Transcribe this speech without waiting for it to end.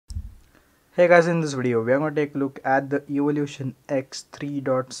Hey guys, in this video we are going to take a look at the EvolutionX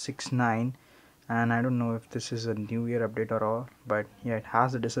 3.69, and I don't know if this is a new year update or all, but yeah, it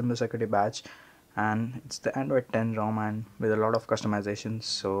has the December security badge and it's the Android 10 ROM and with a lot of customizations.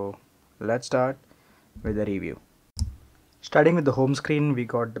 So let's start with the review. Starting with the home screen, we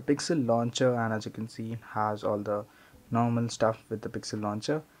got the Pixel launcher, and as you can see it has all the normal stuff with the Pixel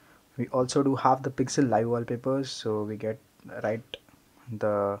launcher. We also do have the Pixel live wallpapers, so we get right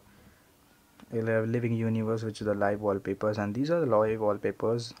the living universe, which is the live wallpapers, and these are the live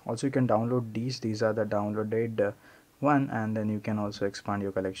wallpapers. Also you can download these are the downloaded one, and then you can also expand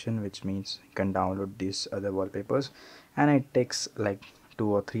your collection, which means you can download these other wallpapers, and it takes like 2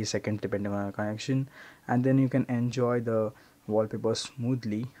 or 3 seconds depending on your connection, and then you can enjoy the wallpaper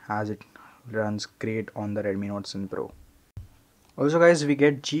smoothly as it runs great on the Redmi Note 7 Pro. Also guys, we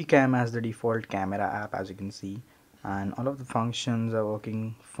get GCam as the default camera app, as you can see, and all of the functions are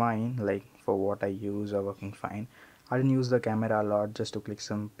working fine. Like for what I use are working fine. I didn't use the camera a lot, just to click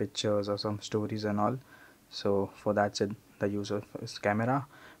some pictures or some stories and all, so for that's it, the use of this camera.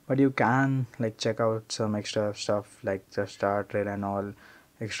 But you can like check out some extra stuff like the start rate and all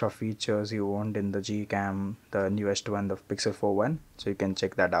extra features you want in the GCam, the newest one, the Pixel 4 one, so you can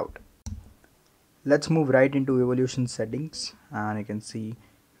check that out. Let's move right into evolution settings, and you can see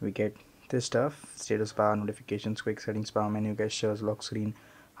we get this stuff: status bar, notifications, quick settings bar, menu gestures, lock screen,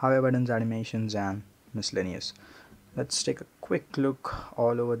 hover buttons, animations, and miscellaneous. Let's take a quick look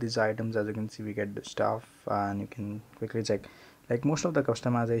all over these items. As you can see, we get the stuff, and you can quickly check. Like most of the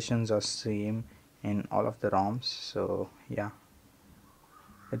customizations are same in all of the ROMs, so yeah,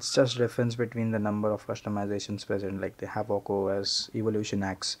 it's just difference between the number of customizations present. Like the Havoc OS,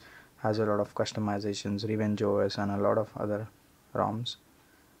 EvolutionX has a lot of customizations, Revenge OS, and a lot of other ROMs.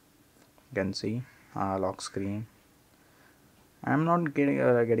 You can see lock screen. I'm not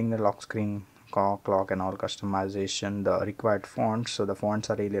getting the lock screen clock and all customization, the required fonts, so the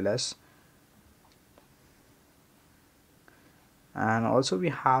fonts are really less. And also we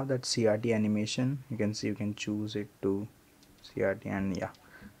have that CRT animation. You can see you can choose it to CRT, and yeah,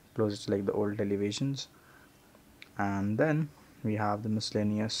 close it like the old televisions. And then we have the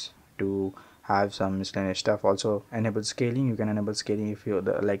miscellaneous to have some miscellaneous stuff. Also enable scaling. You can enable scaling if you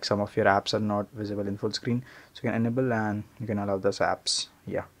like some of your apps are not visible in full screen, so you can enable and you can allow those apps.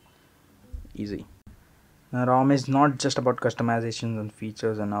 Yeah, easy. Now ROM is not just about customizations and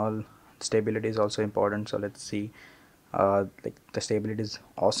features and all, stability is also important. So let's see, like the stability is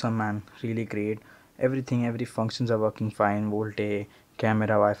awesome and really great. Every functions are working fine. Voltage, camera,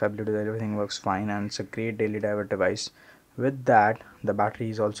 Wi-Fi, Bluetooth, everything works fine, and it's a great daily driver device. With that, the battery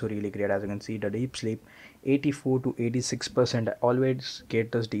is also really great. As you can see, the deep sleep 84 to 86%. I always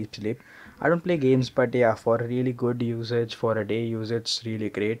get this deep sleep. I don't play games, but yeah, for really good usage, for a day usage, it's really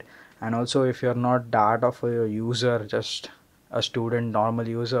great. And also if you're not that of a user, just a student normal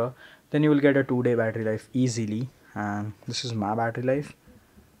user, then you will get a 2-day battery life easily, and this is my battery life.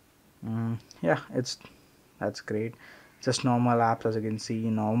 Yeah, that's great. Just normal apps, as you can see,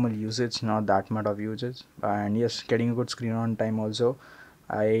 normal usage, not that much of usage, and yes, getting a good screen on time also.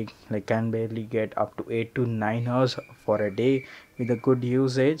 I like can barely get up to 8 to 9 hours for a day with a good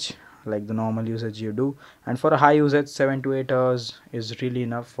usage, like the normal usage you do. And for a high usage, 7 to 8 hours is really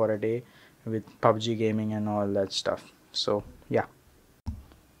enough for a day with PUBG gaming and all that stuff. So yeah,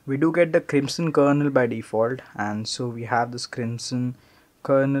 we do get the Crimson kernel by default, and so we have this Crimson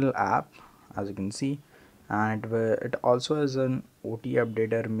kernel app, as you can see, and it also has an OT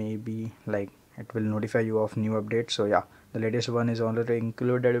updater, maybe like it will notify you of new updates. So yeah, the latest one is already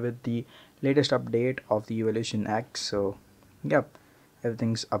included with the latest update of the EvolutionX. So yep,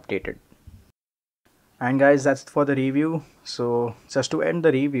 everything's updated. And guys, that's for the review. So just to end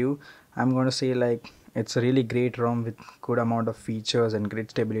the review, I'm going to say like it's a really great ROM with good amount of features and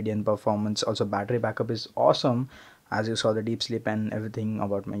great stability and performance. Also battery backup is awesome, as you saw the deep sleep and everything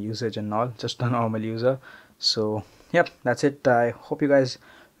about my usage and all, just a normal user. So yep, that's it. I hope you guys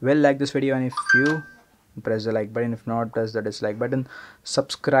will like this video, and if you press the like button, if not press the dislike button,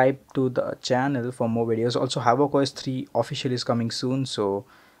 subscribe to the channel for more videos. Also Havoc OS 3 officially is coming soon, so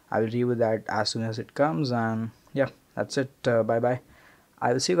I will review that as soon as it comes. And yeah, that's it. Bye bye.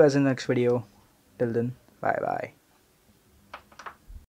 I will see you guys in the next video. Till then, bye bye.